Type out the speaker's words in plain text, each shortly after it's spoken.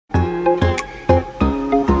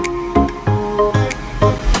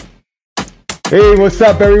Hey, what's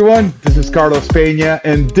up, everyone? This is Carlos Peña,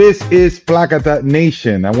 and this is PLÁKATA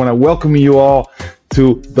Nation. I want to welcome you all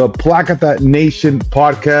to the PLÁKATA Nation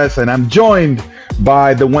Podcast, and I'm joined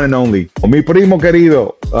by the one and only, mi primo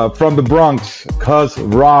querido, from the Bronx, Cuz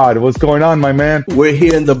Rod. What's going on, my man? We're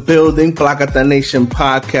here in the building, PLÁKATA Nation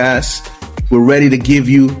Podcast. We're ready to give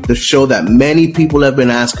you the show that many people have been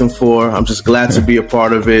asking for. I'm just glad to be a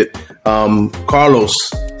part of it. Carlos,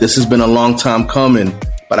 this has been a long time coming.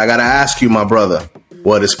 But I got to ask you, my brother,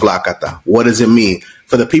 what is Plákata? What does it mean?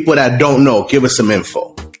 For the people that don't know, give us some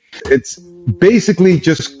info. It's basically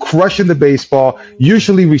just crushing the baseball,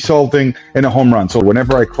 usually resulting in a home run. So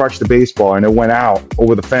whenever I crushed the baseball and it went out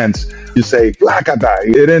over the fence, you say Plákata.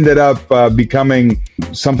 It ended up becoming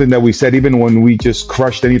something that we said even when we just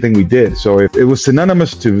crushed anything we did. So it was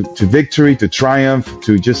synonymous to victory, to triumph,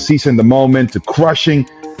 to just seizing the moment, to crushing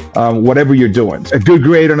whatever you're doing. A good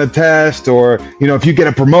grade on a test, or, if you get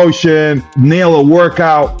a promotion, nail a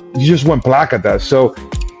workout, you just want Plákata. So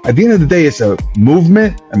at the end of the day, it's a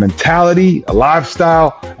movement, a mentality, a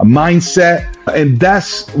lifestyle, a mindset. And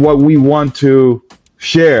that's what we want to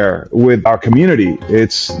share with our community.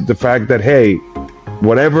 It's the fact that, hey,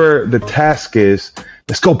 whatever the task is,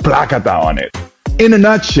 let's go Plákata on it. In a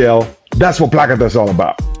nutshell, that's what Plákata is all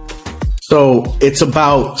about. So it's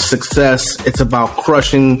about success. It's about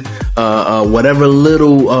crushing whatever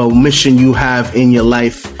little mission you have in your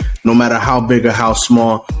life, no matter how big or how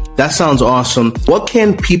small. That sounds awesome. What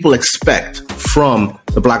can people expect from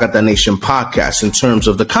the PLÁKATA Nation podcast in terms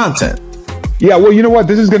of the content? Yeah, well, you know what?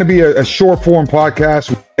 This is going to be a short form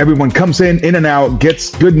podcast. Everyone comes in and out,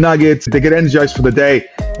 gets good nuggets. They get energized for the day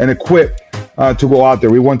and equipped to go out there.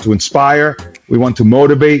 We want to inspire. We want to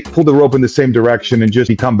motivate, pull the rope in the same direction, and just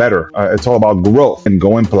become better. It's all about growth and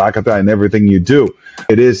going Plákata in everything you do.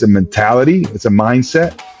 It is a mentality. It's a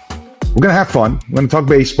mindset. We're going to have fun. We're going to talk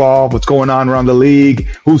baseball, what's going on around the league,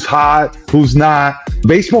 who's hot, who's not.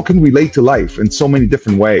 Baseball can relate to life in so many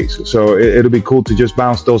different ways. So it'll be cool to just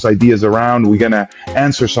bounce those ideas around. We're going to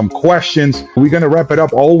answer some questions. We're going to wrap it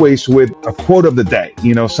up always with a quote of the day,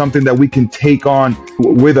 something that we can take on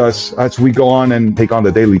with us as we go on and take on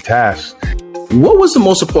the daily tasks. What was the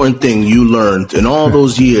most important thing you learned in all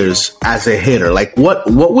those years as a hitter? Like, what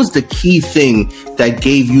was the key thing that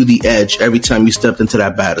gave you the edge every time you stepped into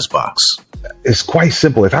that batter's box? It's quite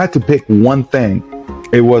simple. If I had to pick one thing,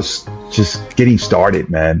 it was just getting started,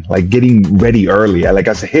 man. Like getting ready early. Like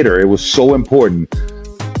as a hitter, it was so important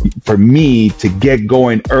for me to get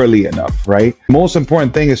going early enough, right? Most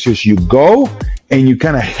important thing is just you go and you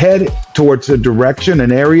kind of head towards a direction,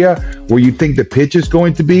 an area where you think the pitch is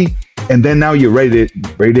going to be. And then now you're ready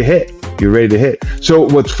to hit. You're ready to hit. So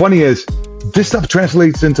what's funny is this stuff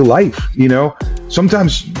translates into life.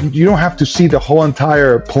 Sometimes you don't have to see the whole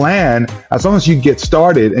entire plan. As long as you get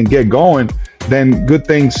started and get going, then good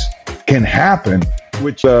things can happen,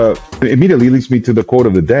 which immediately leads me to the quote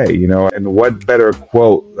of the day, and what better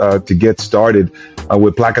quote to get started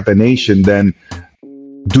with PLÁKATA Nation than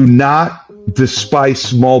do not despise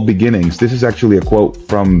small beginnings. This is actually a quote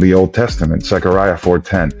from the Old Testament, Zechariah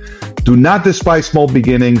 4:10. Do not despise small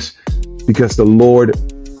beginnings, because the Lord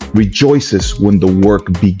rejoices when the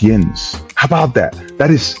work begins. How about that?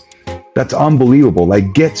 That's unbelievable.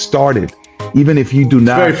 Like, get started, even if you do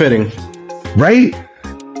not. It's very fitting, right?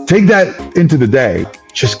 Take that into the day.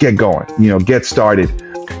 Just get going. Get started.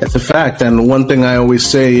 That's a fact. And one thing I always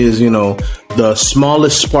say is, the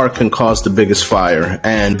smallest spark can cause the biggest fire.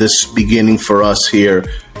 And this beginning for us here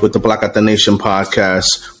with the PLÁKATA Nation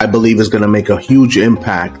podcast, I believe is going to make a huge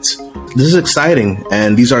impact. This is exciting,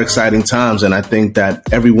 and these are exciting times. And I think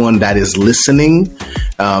that everyone that is listening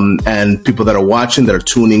and people that are watching, that are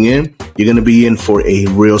tuning in, you're going to be in for a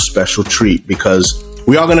real special treat, because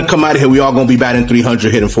we are going to come out of here. We are going to be batting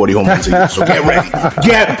 300, hitting 40 home runs a year. So get ready.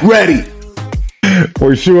 Get ready.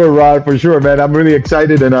 For sure, Rod. For sure, man. I'm really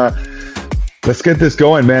excited, and let's get this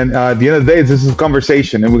going, man. At the end of the day, this is a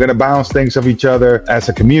conversation, and we're going to bounce things off each other as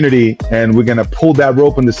a community, and we're going to pull that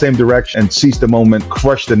rope in the same direction and seize the moment,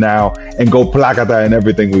 crush the now, and go Plákata in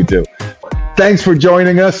everything we do. Thanks for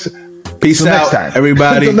joining us. Peace out, next time.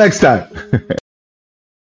 Everybody. Until next time.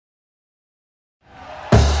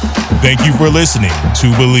 Thank you for listening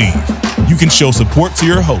to Believe. You can show support to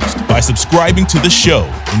your host by subscribing to the show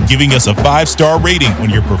and giving us a 5-star rating on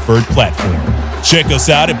your preferred platform. Check us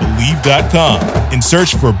out at Believe.com and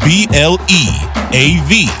search for BLEAV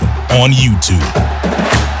on YouTube.